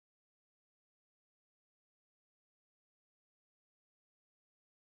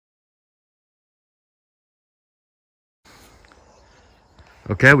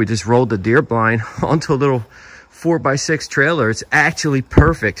Okay, we just rolled the deer blind onto a little 4x6 trailer. It's actually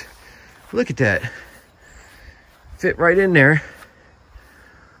perfect. Look at that. Fit right in there.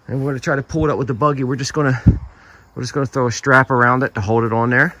 And we're gonna try to pull it up with the buggy. We're just gonna throw a strap around it to hold it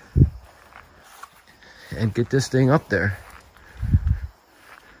on there and get this thing up there.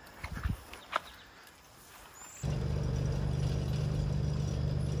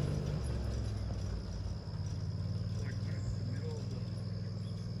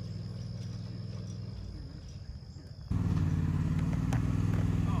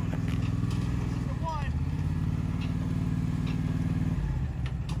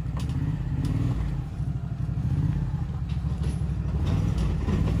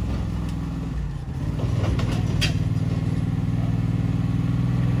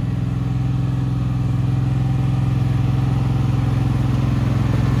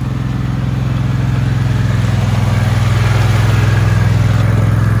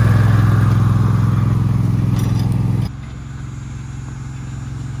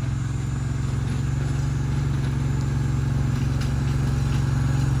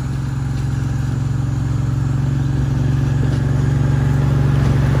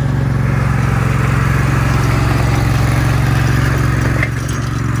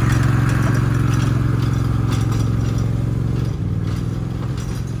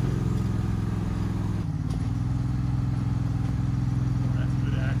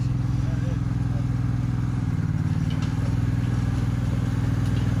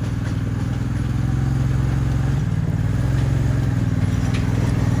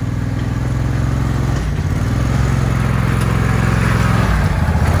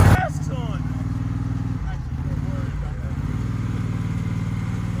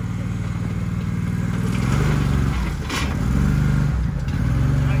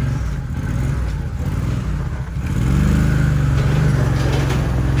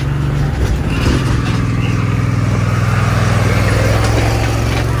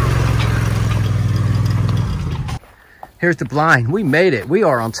 Here's the blind. We made it. We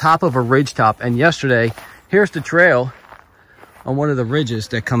are on top of a ridge top. And yesterday, here's the trail on one of the ridges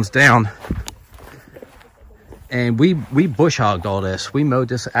that comes down. And we bush hogged all this. We mowed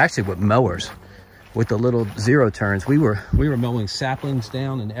this actually with mowers, with the little zero turns. We were mowing saplings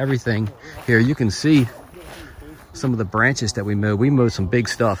down and everything. Here you can see some of the branches that we mowed. We mowed some big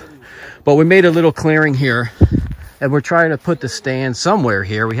stuff. But we made a little clearing here. And we're trying to put the stand somewhere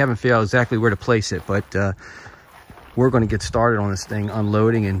here. We haven't figured out exactly where to place it, but we're going to get started on this thing,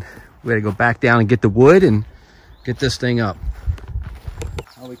 unloading, and we got to go back down and get the wood and get this thing up.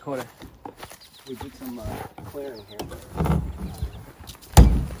 Oh, we did some clearing here.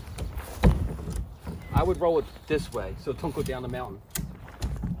 I would roll it this way so it don't go down the mountain.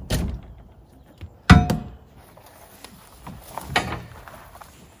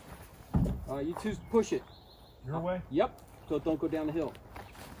 You two push it. Your way? Yep, so it don't go down the hill.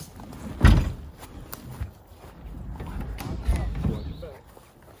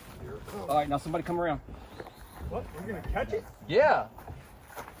 All right, now somebody come around. What? We're gonna catch it? Yeah.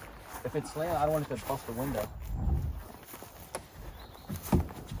 If it's slanted, I don't want it to bust the window.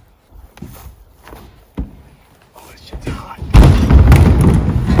 Oh, this shit's hot.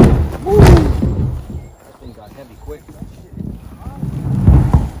 Woo! That thing got heavy quick.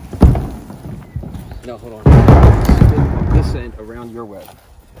 No, hold on. Spin from this end around your way.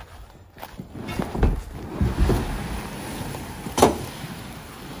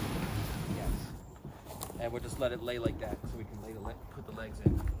 And we'll just let it lay like that so we can put the legs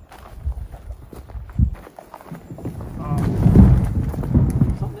in.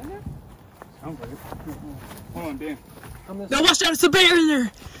 Something in there? Sounds like it. Hold on, Dan. No, watch out, there's a bear in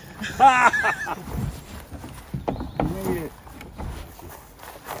there! You made it.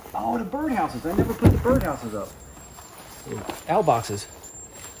 Oh, the birdhouses. I never put the birdhouses up. Owl boxes.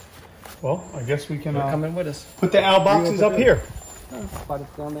 Well, I guess we can Come in with us. put the owl boxes up here. Spot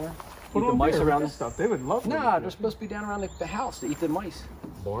it down there. Put Eat the mice around this stuff. They would love them. Nah, they're supposed to be down around the house to eat the mice.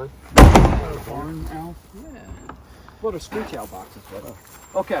 Barn? Barn owl? Yeah. Well, they're screech owl boxes, but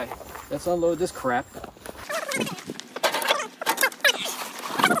okay, let's unload this crap.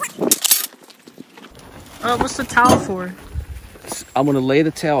 What's the towel for? I'm gonna lay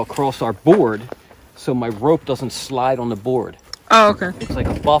the towel across our board so my rope doesn't slide on the board. Oh, okay. It's like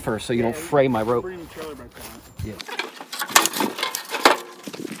a buffer so you don't fray my rope. Bring the trailer back down. Yeah.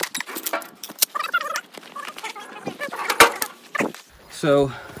 So,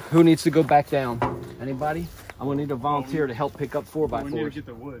 who needs to go back down? Anybody? I'm gonna need a volunteer to help pick up 4x4s. We need to get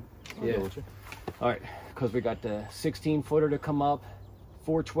the wood. Yeah. All right, because we got the 16-footer to come up,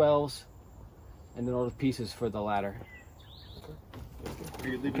 4 12s, and then all the pieces for the ladder. Okay. Are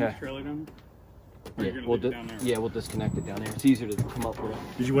you leaving Okay. the trailer down there? Or Yeah, you're gonna we'll leave it down there? yeah, we'll disconnect it down there. It's easier to come up with it.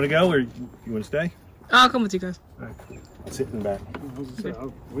 Did you want to go or you want to stay? I'll come with you guys. All right. I'll sit in the back. I was gonna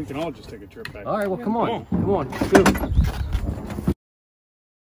say, we can all just take a trip back. All right, well, come on. Come Come on. Let's go.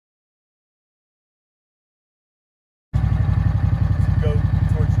 Go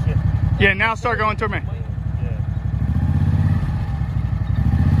towards Chip. Yeah, now start going toward me. Yeah.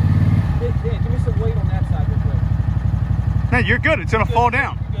 Yeah, give me some weight on that side real quick. No, you're good. It's gonna fall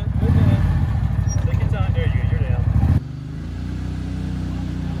down. Take your time. There you go. You're down.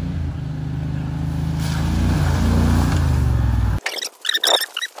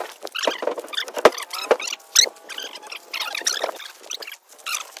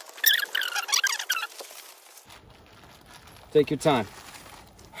 Take your time.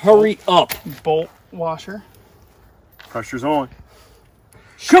 Hurry up. Bolt washer. Pressure's on.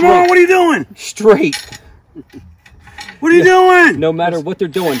 Come on, what are you doing? Straight. What are you doing? No matter what they're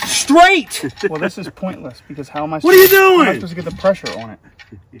doing. Straight. Well, this is pointless because how am I? What are you How am I doing? supposed to get the pressure on it?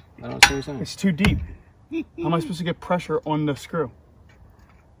 I don't see what you're saying. It's too deep. How am I supposed to get pressure on the screw?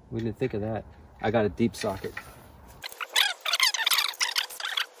 We didn't think of that. I got a deep socket.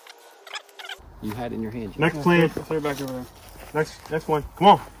 You had it in your hand. Next plan. Throw it back over there. Next one. Come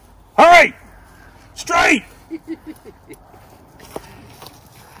on. Hurry! Straight!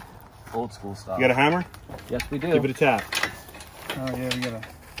 Old school style. You got a hammer? Yes, we do. Give it a tap. Oh yeah, we gotta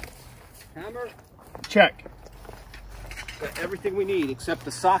hammer. check. Got everything we need except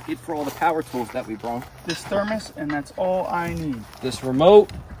the socket for all the power tools that we brought. This thermos, and that's all I need. This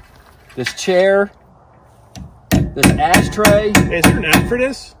remote, this chair, this ashtray. Hey, is there an app for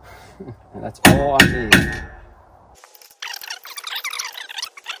this? And that's all I need.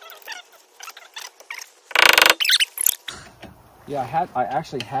 Yeah, I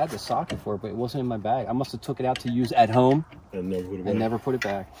actually had the socket for it, but it wasn't in my bag. I must have took it out to use at home And never would have and never put it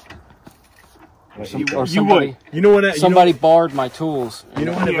back. Or You somebody, would. You know what? somebody borrowed my tools. You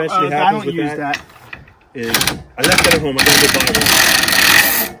know what eventually I happens don't with use that? that. Is I left that at home. I gotta go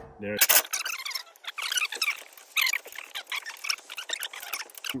buy one. There.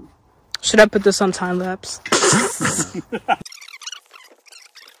 Should I put this on time lapse?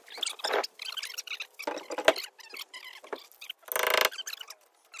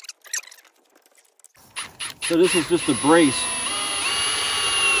 So this is just a brace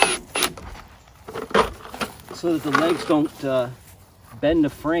so that the legs don't bend the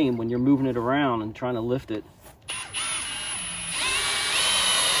frame when you're moving it around and trying to lift it.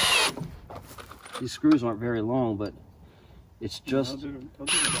 These screws aren't very long, but it's just,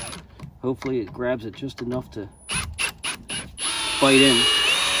 hopefully it grabs it just enough to bite in.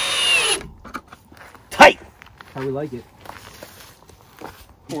 Tight! How we like it.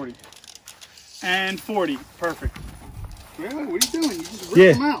 40. And 40. Perfect. Well, what are you doing? You just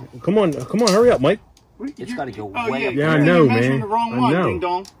ripped them out. Come on, hurry up, Mike. It's got to go Oh, way yeah, up. Yeah, I you're know, measuring man. the wrong I one, know. ding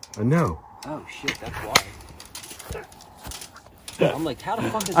dong. I know. Oh shit, that's why. I'm like, how the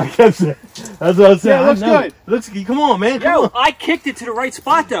fuck is I it? kept saying. That's what I said. Yeah, it looks good. Looks. Come on, man. Come Yo, on. I kicked it to the right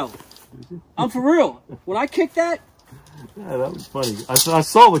spot though. I'm for real. When I kicked that, Yeah, that was funny. I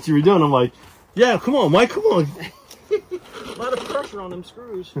saw what you were doing. I'm like, yeah, come on, Mike. Come on. a lot of pressure on them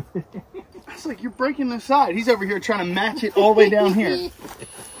screws. It's like you're breaking the side. He's over here trying to match it all the way down here.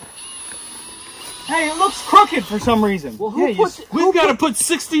 Hey, it looks crooked for some reason. Well, who puts it? We've got to put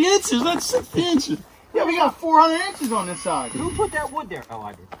 60 inches. That's 60 inches. Yeah, we got 400 inches on this side. Who put that wood there? Oh,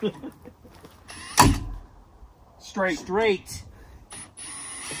 I did. Straight. Straight.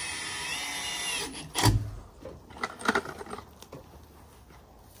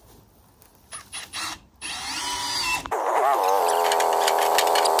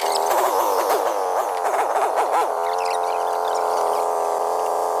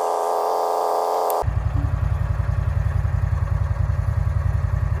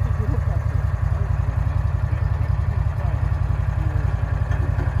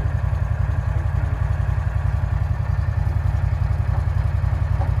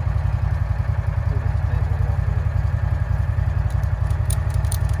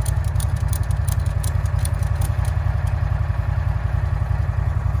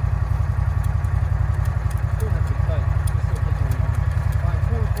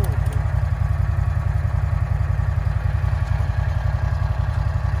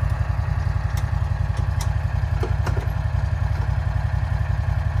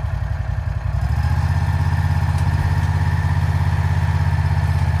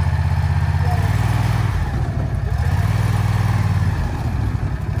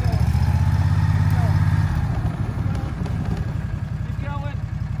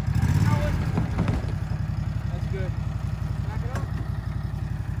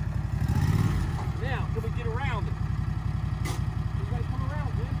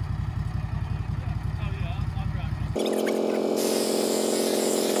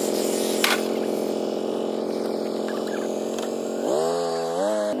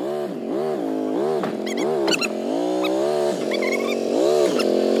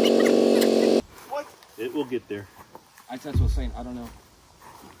 we'll get there. That's what I'm saying. I don't know.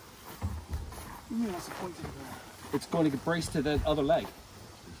 What's the point of that? It's going to get braced to the other leg.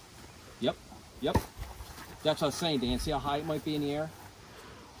 Yep. Yep. That's what I was saying, Dan. See how high it might be in the air?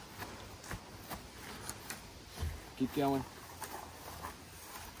 Keep going.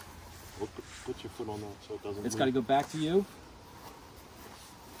 Put your foot on that so it doesn't It's move. got to go back to you.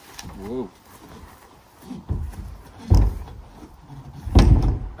 Whoa.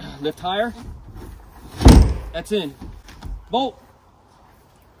 Lift higher. That's in. Bolt.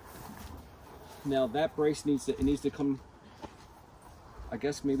 Now that brace needs to come, I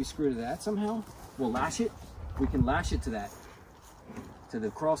guess maybe screw to that somehow. We'll lash it. We can lash it to that, to the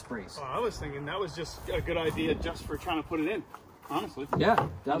cross brace. Oh, I was thinking that was just a good idea just for trying to put it in, honestly. Yeah,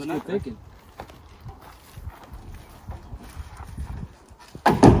 that was good thinking.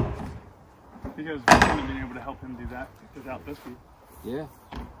 Because we wouldn't have been able to help him do that without this piece. Yeah.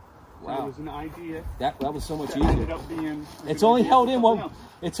 So Wow. it was an idea That was so much that ended easier. up being... It's only held in one. else.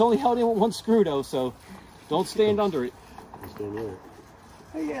 It's only held in with one screw though, so don't stand under it. Stand there.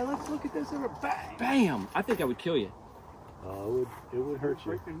 Hey, yeah, let's look at this over. Bang! Bam! I think I would kill you. It would hurt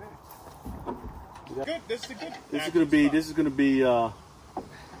you. Break your neck. Good. This is a good. This is gonna be.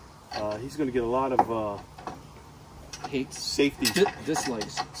 He's gonna get a lot of Hates. safety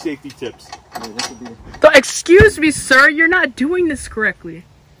Dislikes. safety tips. Yeah, this would be. But excuse me, sir, you're not doing this correctly.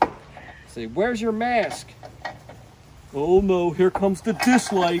 Say, where's your mask? Oh no, here comes the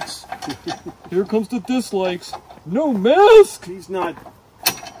dislikes. Here comes the dislikes. No mask! He's not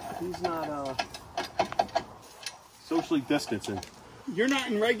socially distancing. You're not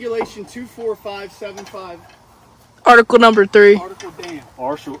in regulation 24575. Article number 3. Article Dan.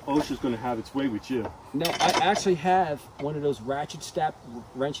 OSHA's gonna have its way with you. No, I actually have one of those ratchet strap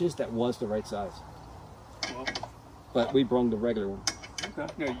wrenches that was the right size. Well, But we brung the regular one.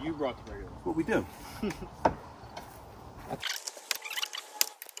 okay. No, you brought the regular. What we do?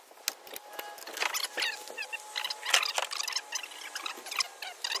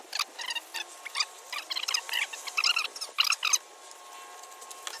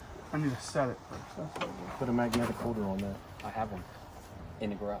 I need to set it first. Put a magnetic holder on that. I have one in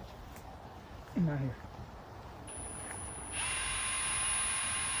the garage. Not here.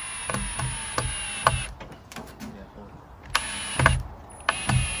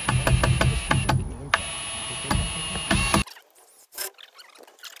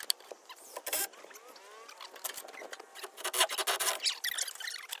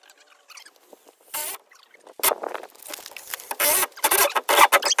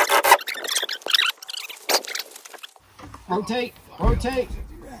 Rotate, rotate,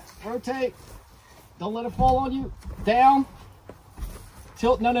 rotate. Don't let it fall on you. Down.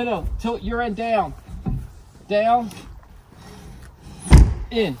 Tilt, no. Tilt your end down. Down.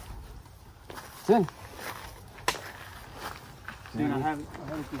 In. It's in. See, I haven't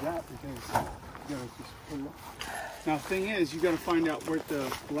do that because you gotta just put it up. Now, the thing is, you gotta find out where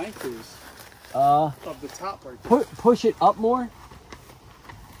the length is of the top right there. Push it up more.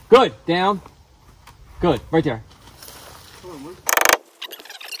 Good. Down. Good. Right there.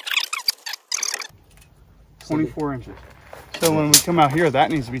 24 inches. So when we come out here,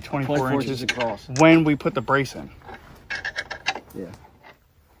 that needs to be 24 inches across. when we put the brace in. Yeah.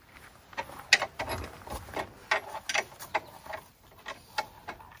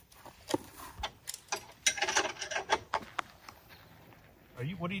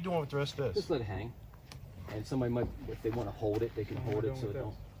 What are you doing with the rest of this? Just let it hang. And somebody might, if they want to hold it, they can hold it so it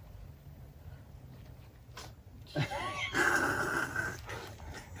don't.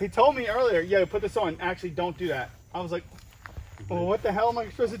 He told me earlier, yeah, put this on. Actually, don't do that. I was like, well, what the hell am I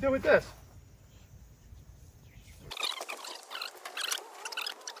supposed to do with this?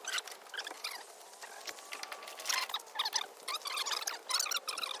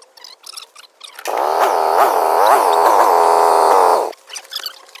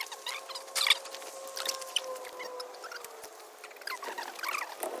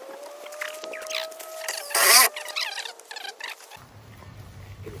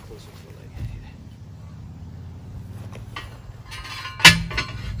 Get it closer to the leg.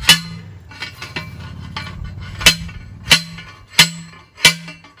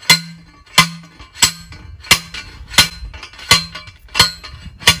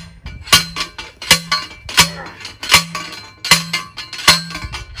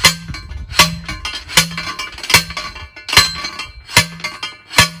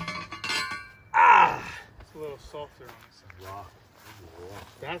 It's a little softer on this side. Rock.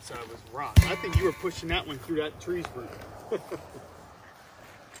 That side was rock. I think you were pushing that one through that tree's root.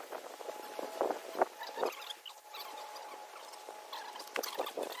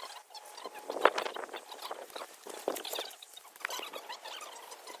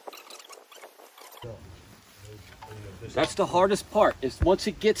 That's the hardest part, is once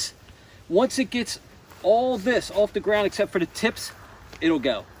it gets all this off the ground except for the tips, it'll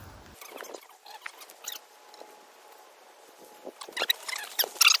go.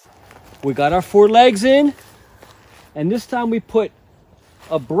 We got our 4 legs in, and this time we put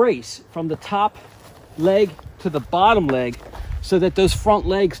a brace from the top leg to the bottom leg so that those front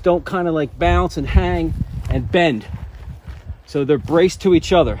legs don't kind of like bounce and hang and bend. So they're braced to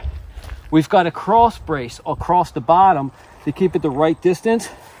each other. We've got a cross brace across the bottom to keep it the right distance.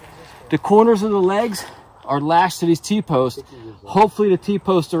 The corners of the legs are lashed to these T-posts. Hopefully the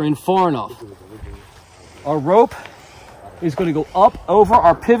T-posts are in far enough. Our rope is going to go up over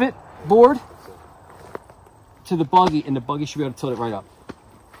our pivot board to the buggy, and the buggy should be able to tilt it right up.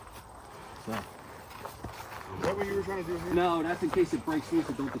 So. Is that what you were trying to do here? No, that's in case it breaks loose,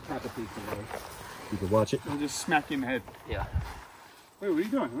 so don't decapitate the leg. You can watch it. I'll just smack you in the head. Yeah. Wait, what are you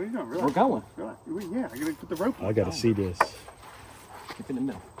doing? What are you doing? Relax. We're going. Relax. Yeah, I gotta put the rope on. I gotta see this. Keep in the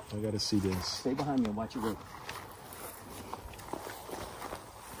middle. I gotta see this. Stay behind me and watch your rope.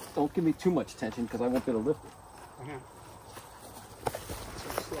 Don't give me too much tension because I won't be able to lift it.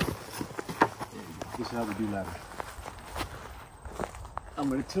 This is how we do ladder. I'm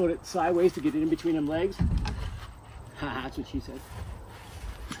going to tilt it sideways to get it in between them legs. Haha, that's what she said.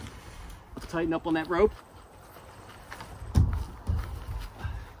 Let's tighten up on that rope.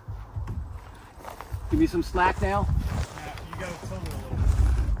 Give me some slack now. Yeah, you gotta tilt it a little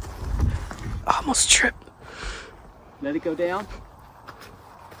bit. I almost tripped. Let it go down.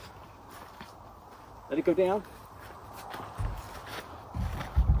 Let it go down.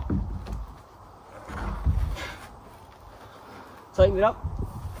 Tighten it up.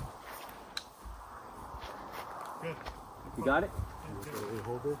 Good. You got it?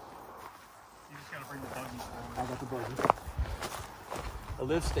 Hold it. You just gotta bring the buggy forward. I got the buggy.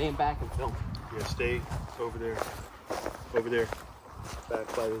 Liv, staying back and film. Yeah, stay over there. Over there. Back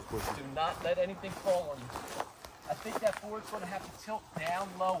by those bushes. Do not let anything fall on you. I think that board's going to have to tilt down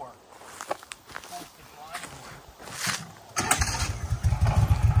lower. Towards the blind board.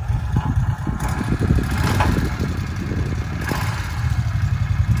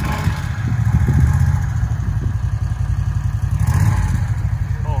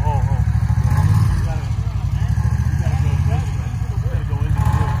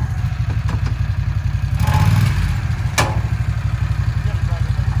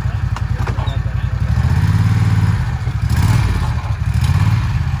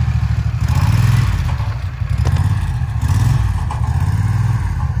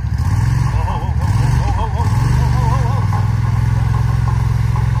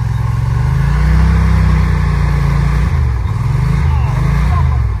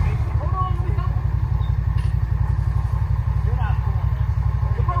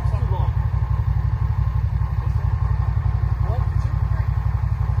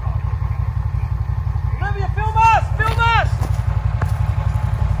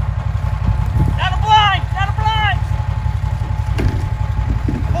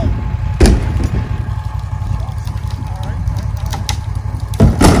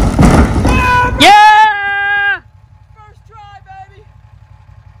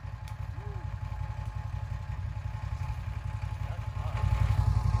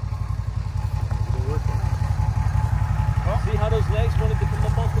 See how those legs wanted to come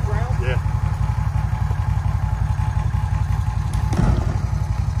up off the ground? Yeah.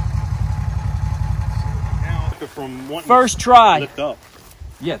 Now, from one First try. Lift up.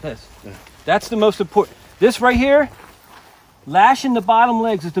 Yeah, this. Yeah. That's the most important. This right here, lashing the bottom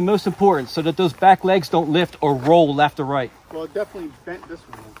legs is the most important so that those back legs don't lift or roll left or right. well, it definitely bent this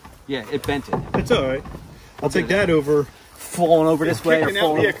one. Yeah, it bent it. It's all right. I'll take that over. Falling over this way or Kicking out,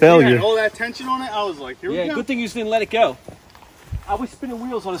 falling yeah, over. 'cause Failure. you had all that tension on it. I was like, here we Yeah, go. good thing you just didn't let it go. I was spinning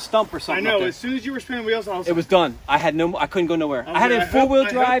wheels on a stump or I something. know. up there. As soon as you were spinning wheels, I was It was done. I couldn't go nowhere. I had it in I hope- 4-wheel I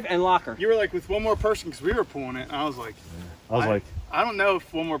hope- drive and locker. You were like with one more person because we were pulling it. And I was like, I was like, I don't know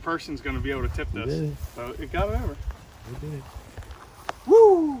if one more person's going to be able to tip this. did it. So it got it over. we did it.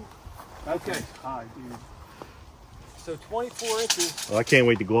 Woo! Okay. Hi, dude. So 24 inches. Oh, I can't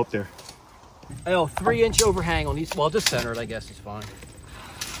wait to go up there. Oh, 3-inch overhang on each. Well, just centered, I guess is fine.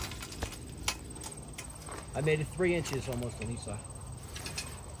 I made it 3 inches almost on each side.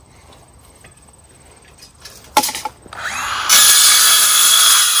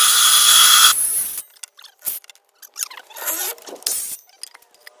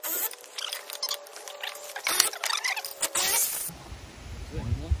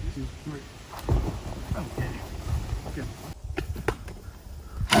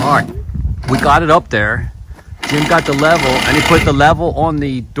 All right, we got it up there. Jim got the level, and he put the level on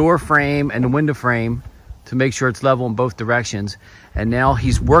the door frame and the window frame to make sure it's level in both directions. And now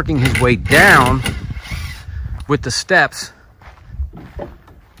he's working his way down with the steps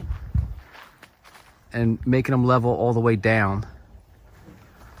and making them level all the way down.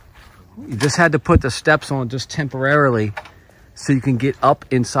 You just had to put the steps on just temporarily so you can get up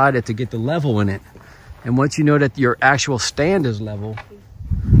inside it to get the level in it. And once you know that your actual stand is level,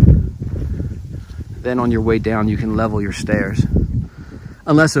 then on your way down you can level your stairs.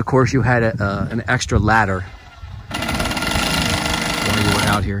 Unless of course you had an extra ladder while you were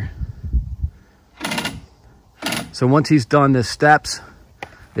out here. So once he's done the steps,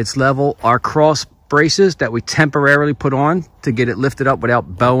 it's level. Our cross braces that we temporarily put on to get it lifted up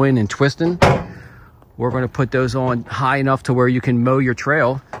without bowing and twisting, we're going to put those on high enough to where you can mow your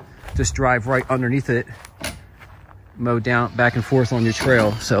trail. Just drive right underneath it, mow down back and forth on your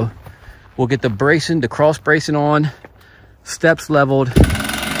trail. So we'll get the bracing, the cross bracing on, steps leveled.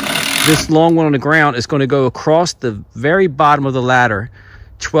 This long one on the ground is going to go across the very bottom of the ladder,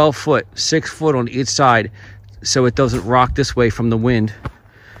 12 foot, 6 foot on each side, so it doesn't rock this way from the wind.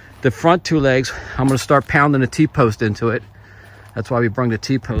 The front two legs, I'm going to start pounding the T-post into it. That's why we brung the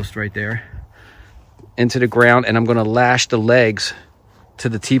T-post right there into the ground, and I'm going to lash the legs to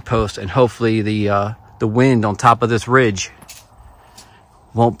the T-post, and hopefully the wind on top of this ridge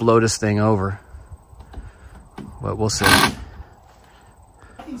won't blow this thing over. But we'll see.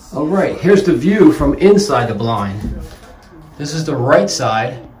 All right, here's the view from inside the blind. This is the right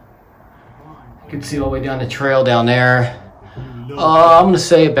side. You can see all the way down the trail down there. I'm going to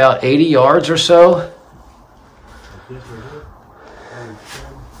say about 80 yards or so.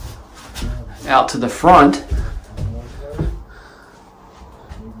 Out to the front.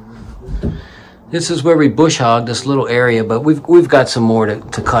 This is where we bush hog this little area, but we've got some more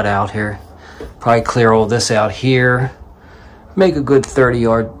to cut out here. Probably clear all this out here. Make a good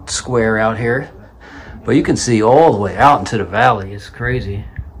 30-yard square out here. But you can see all the way out into the valley. It's crazy.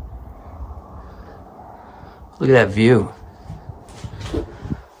 Look at that view.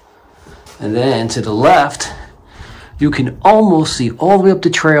 And then to the left, you can almost see all the way up the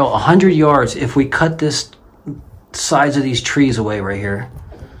trail 100 yards if we cut this sides of these trees away right here.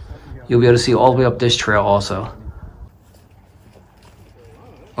 You'll be able to see all the way up this trail also.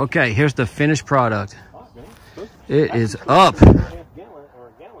 Okay, here's the finished product. It is up.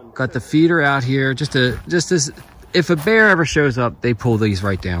 Got the feeder out here just as if a bear ever shows up, they pull these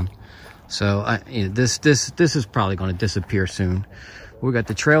right down. So this is probably going to disappear soon. We got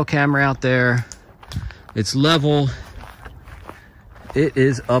the trail camera out there. It's level. It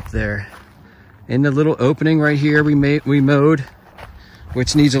is up there. In the little opening right here we mowed,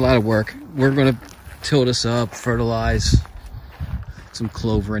 which needs a lot of work. We're going to till this up, fertilize some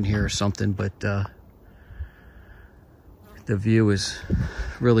clover in here or something, but the view is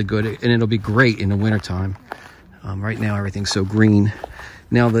really good, and it'll be great in the wintertime. Right now everything's so green.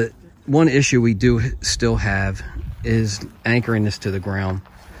 Now the one issue we do still have is anchoring this to the ground.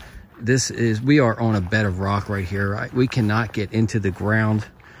 We are on a bed of rock right here. Right? We cannot get into the ground.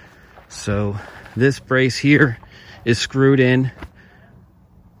 So this brace here is screwed in.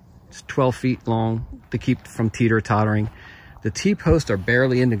 It's 12 feet long to keep from teeter-tottering. The T-posts are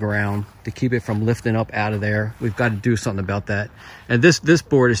barely in the ground to keep it from lifting up out of there. We've got to do something about that. And this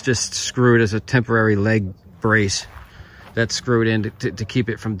board is just screwed as a temporary leg brace that's screwed in to keep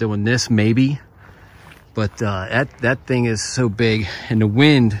it from doing this maybe. But that thing is so big, and the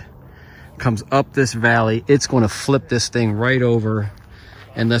wind comes up this valley. It's going to flip this thing right over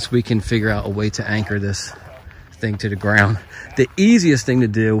unless we can figure out a way to anchor this thing to the ground. The easiest thing to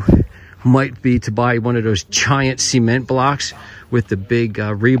do might be to buy one of those giant cement blocks with the big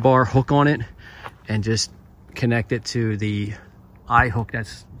rebar hook on it and just connect it to the eye hook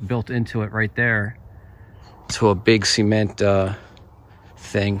that's built into it right there to a big cement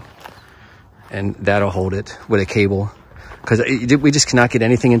thing, and that'll hold it with a cable, because we just cannot get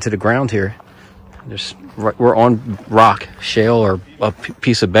anything into the ground here. We're on rock, shale, or a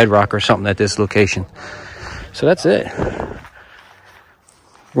piece of bedrock or something at this location. So that's it.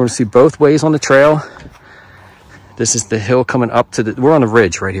 We're going to see both ways on the trail. This is the hill coming up to we're on the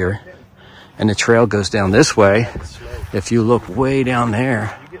ridge right here, and the trail goes down this way. If you look way down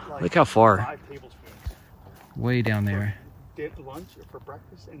there, look how far. Way down there. Lunch for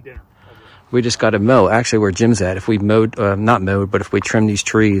breakfast and dinner. We just got to mow. Actually, where Jim's at, if we mowed, not mowed, but if we trim these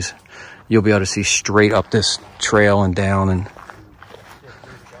trees, you'll be able to see straight up this trail and down, and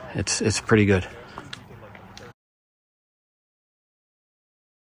it's pretty good.